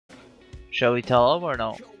Shall we tell him or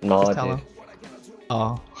no? No, Just tell dude. him.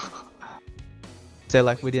 Oh. Say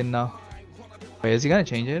like we didn't know. Wait, is he gonna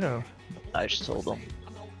change it or? I just told him.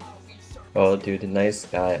 Oh, dude, nice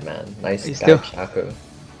guy, man. Nice He's guy, still- Chaco.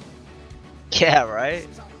 Yeah, right?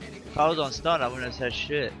 If I was on stun, I wouldn't have said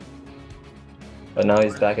shit. But now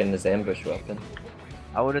he's back in his ambush weapon.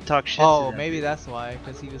 I would have talked shit to Oh, them. maybe that's why,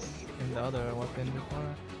 because he was in the other weapon before.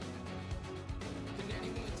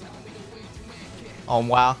 Oh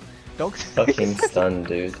wow. Don't Fucking stun,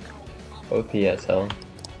 dude. OP as hell.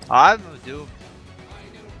 I'm doomed.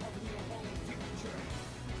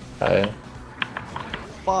 Kaya.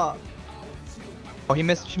 Fuck. Oh, he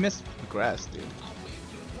missed. She missed grass, dude.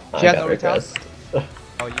 I She has got no retell? regressed.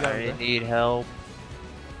 Oh, you got I it. need help.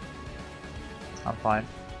 I'm fine.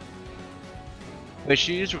 Wait,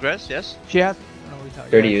 she used regress? Yes? She has no retell.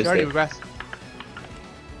 Already She used already it. regressed.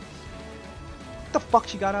 What the fuck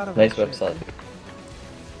she got out of Nice that website. shit?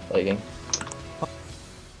 Lagging.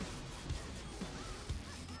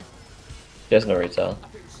 He has no retail.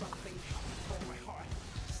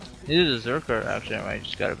 He is a Zerker, actually. I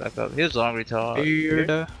just got it back up. He was long retail.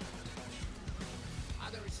 Weird.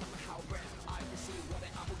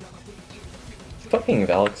 Fucking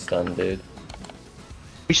Valk stun, dude.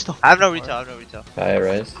 Reach the I have no retail, I have no retail. Kaya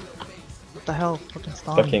rise. What the hell? Fucking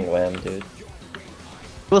stun. Fucking wham, dude.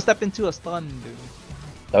 We'll step into a stun, dude.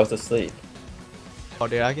 That was asleep. Oh,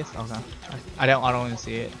 dude, I guess. Okay. I don't even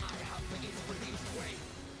see it.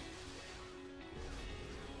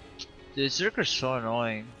 Dude, Zerker's so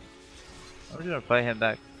annoying. I'm just gonna fight him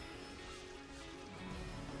back.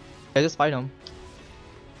 I just fight him.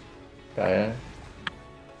 Kaya.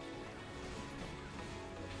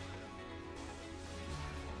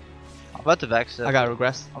 I'm about to backstab. I got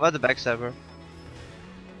regress. I'm about to backstab her.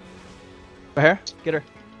 Right here. Get her.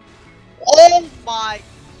 Oh my!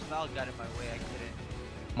 Val got in my way, I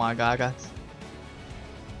couldn't. My god, I got.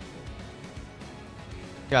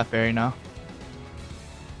 Got fairy now.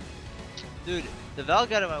 Dude, the Val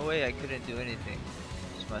got in my way, I couldn't do anything.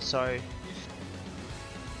 Sorry.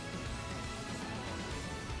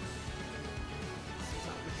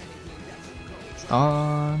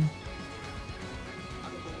 Stun.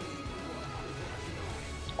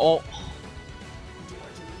 Oh!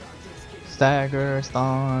 Stagger.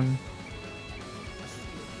 Stun.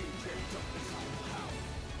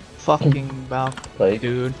 Fucking Valk, Plague.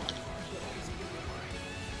 dude.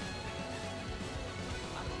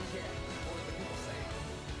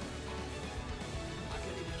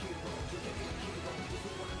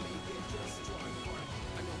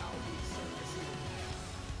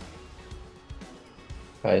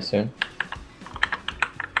 Kaya soon.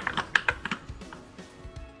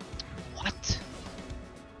 What?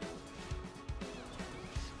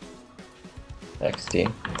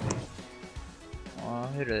 XD. Oh,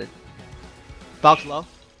 hit it. Valk's low.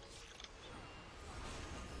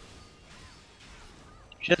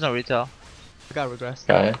 She has no retail. I got regress.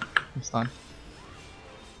 Kaya. I'm stunned.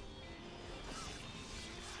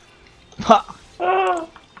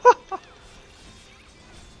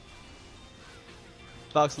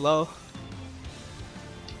 Valk's low.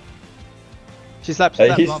 She slapped. She Hey,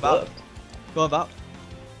 slapped. he's Go on Valk. left. Go on Valk.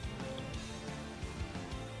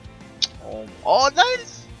 Oh,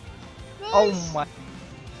 nice! Oh Nice! my.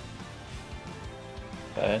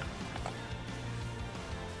 Kaya.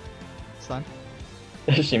 Stun.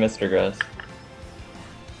 She missed her grass.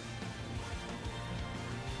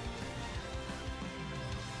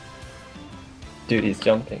 Dude, he's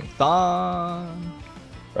jumping. Stun.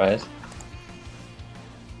 Rise.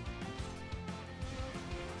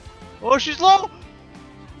 Oh, she's low!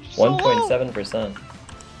 She's so low! 1.7%.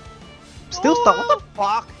 Still stun. What the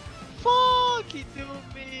fuck? Fuck, he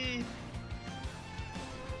doomed me!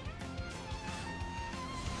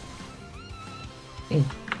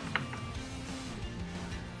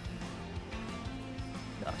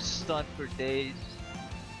 I'm stunned for days.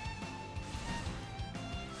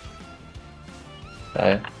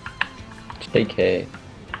 Kaya. JK.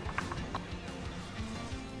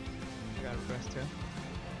 I got regress too.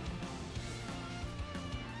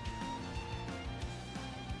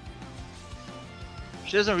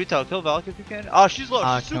 She has no retail. Kill Valk if you can. Oh, she's low.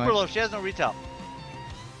 Ah, She's super can I- low. She has no retail.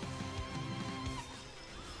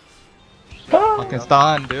 Fucking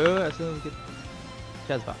stun, dude. As soon as we get.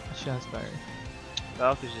 She has Valk. She has fairy.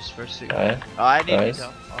 Valk is just first to go. Kaya. Oh, I need Nice.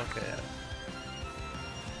 retail. Okay.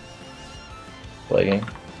 Lagging.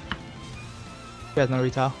 She has no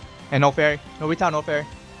retail. And no fairy. No retail, no fairy.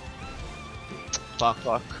 Fuck.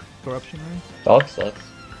 Fuck. Corruption, right? Valk sucks.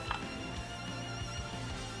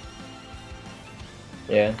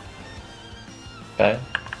 Yeah. Okay.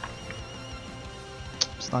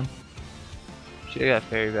 Stun. Should've got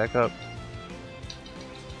fairy back up.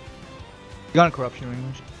 You got a corruption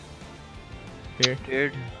ring. Here.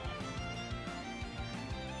 Dude.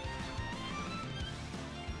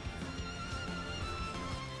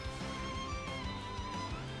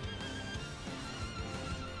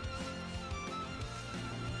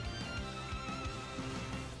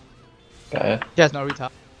 Gaia. She has no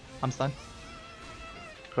retail. I'm stunned.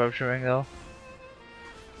 Corruption ring though.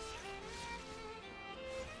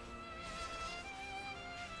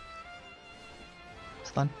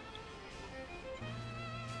 Stun.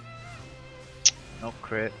 No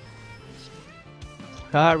crit.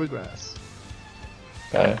 Ah, regress.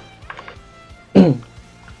 Gaia.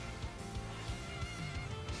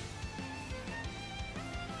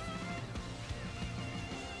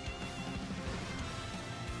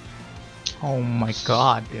 Oh my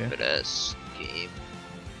god, dude. Stupid ass game.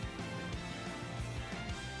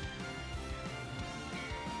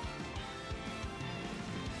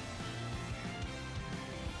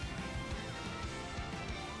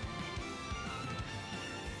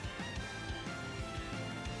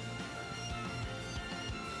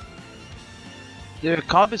 Dude,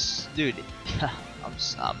 Combus, dude,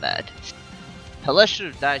 I'm mad. Hella should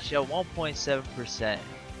have died. She had 1.7%.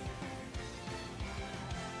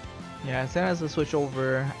 Yeah, as soon as I switch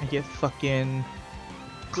over, I get fucking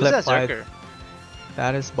Who's that clipped by. Zerker?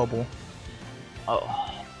 That is Bubble.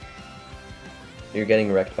 Oh, You're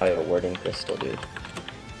getting wrecked by a warding crystal, dude.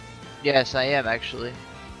 yes, I am actually.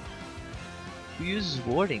 Who uses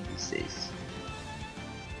warding these days?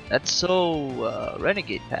 That's so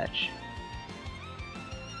renegade patch.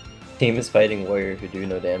 Team is fighting warrior who do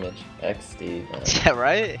no damage. XD, man. Yeah,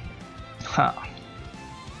 right? Huh.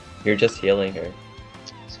 You're just healing her.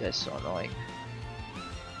 This guy's so annoying.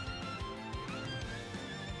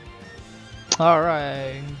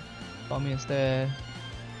 Alright. Call me instead.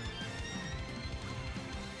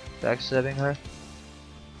 Backstabbing her.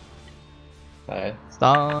 Gaia.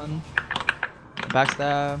 Stun.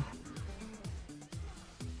 Backstab.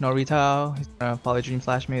 No retail. He's gonna probably dream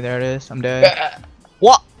flash me. There it is. I'm dead.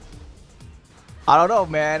 What? I don't know,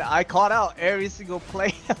 man. I caught out every single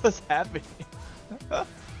play that was happening.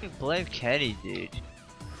 Blame Kenny, dude.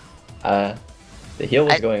 The heal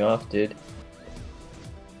was going off, dude.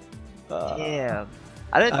 Damn.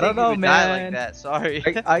 I didn't I think don't know, he would die man. like that. Sorry.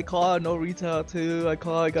 I call out no retail too. I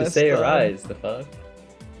got Just say stunned. arise, the fuck?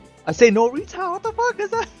 I say no retail. What the fuck is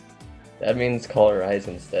that? That means call arise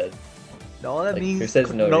instead. No, that Like, means who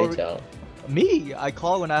says no retail? Me. I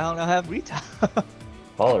call when I don't have retail.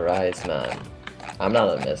 Call arise, man. I'm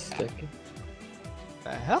not a mystic. The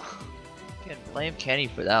hell? You can blame Kenny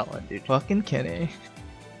for that one, dude. Fucking Kenny.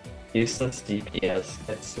 Useless DPS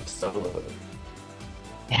gets soloed.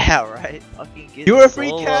 Yeah, right? Fucking get You were free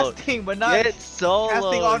soloed. casting, but not Get soloed.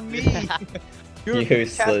 casting on me. You were free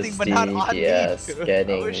Useless casting, but not on me. DPS dude.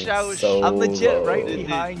 getting I wish I was- soloed. I'm legit right Dude,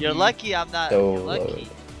 behind you're you. lucky I'm not. So You're lucky. low.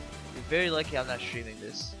 You're very lucky I'm not streaming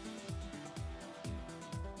this.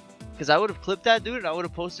 Because I would have clipped that dude and I would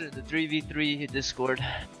have posted it in the 3v3 Discord.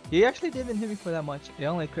 He actually didn't hit me for that much. He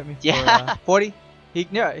only crit me for Yeah. 40.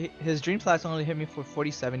 His dream flash only hit me for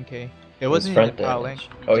 47k. It It was wasn't front even power damage.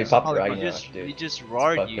 link. Oh, he Just popped probably front He Ragnarok, just, dude. he just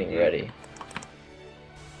roared you, Fucking dude. ready.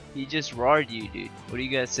 He just roared you, dude. What do you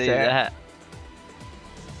guys say to Sad. that?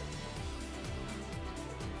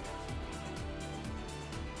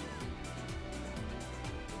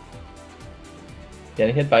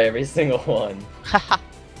 Getting hit by every single one.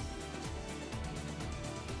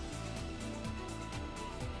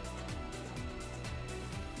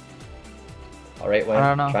 Alright, I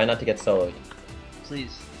don't know. Wayne, try not to get soloed.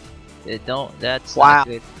 Please. Don't. That's Wow. not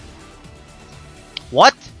good.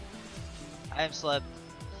 What? I am slept.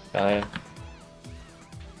 Gaia.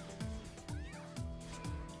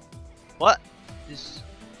 What? This.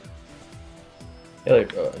 Healer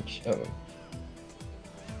dodge. Oh.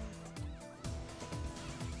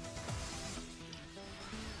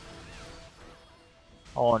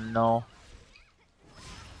 Oh no.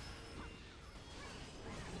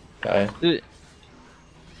 Gaia. Dude.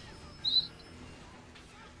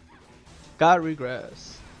 Got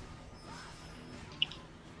regress.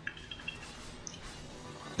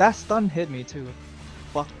 That stun hit me too.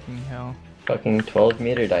 Fucking hell. Fucking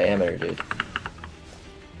 12-meter diameter, dude.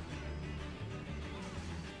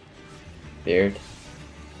 Beard.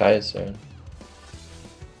 Gaia's turn.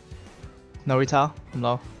 No retail. I'm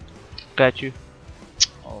low. Got you.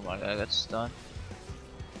 Oh my god, I got stunned.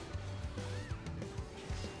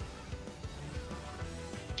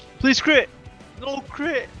 Please crit! No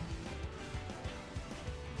crit!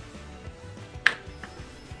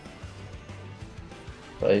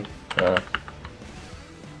 Like,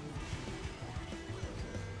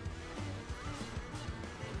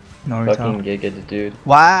 No Fucking retail. giga, dude.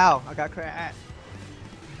 Wow, I got cracked.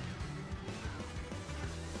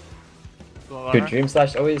 Dude, Dream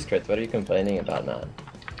Slash always crits. What are you complaining about, man?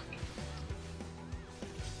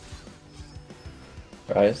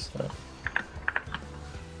 Rise? No.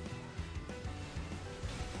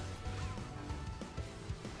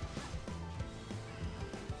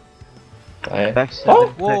 Bye. Back Oh!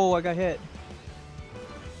 seven. Whoa, I got hit.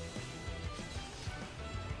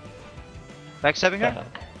 Back 7 here?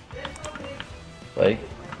 Like,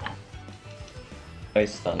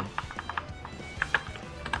 nice stun.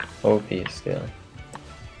 OP skill.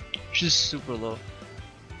 She's super low.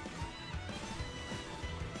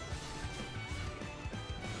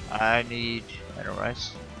 I need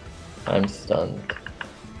Rise. I'm stunned.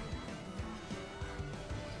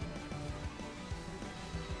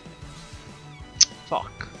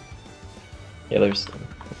 Fuck. Healer stun.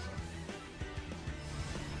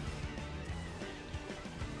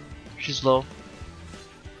 She's low.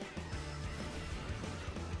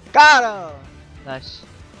 Got him! Nice.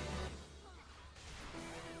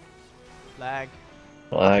 Lag.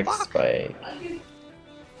 Lag spike.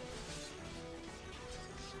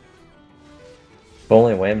 If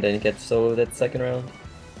only Wham didn't get soloed that second round.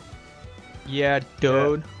 Yeah,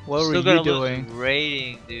 dude. What Still were gonna you doing? lose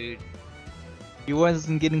rating, dude. You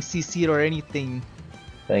wasn't getting CC'd or anything.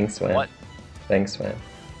 Thanks, Wham. What? Thanks, Wham.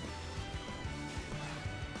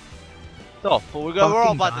 Oh, but we're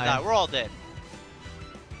all Fucking about to die. die. We're all dead.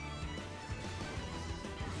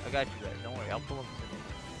 I got you guys. Don't worry. I'll pull them.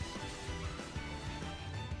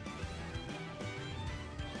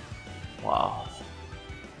 Wow.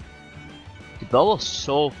 The bell was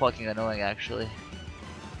so fucking annoying, actually.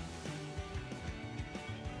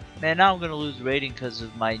 Man, now I'm gonna lose rating because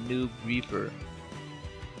of my noob Reaper.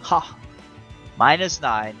 Ha!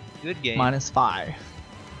 -9. Good game. -5.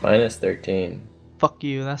 -13. Fuck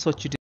you, that's what you do.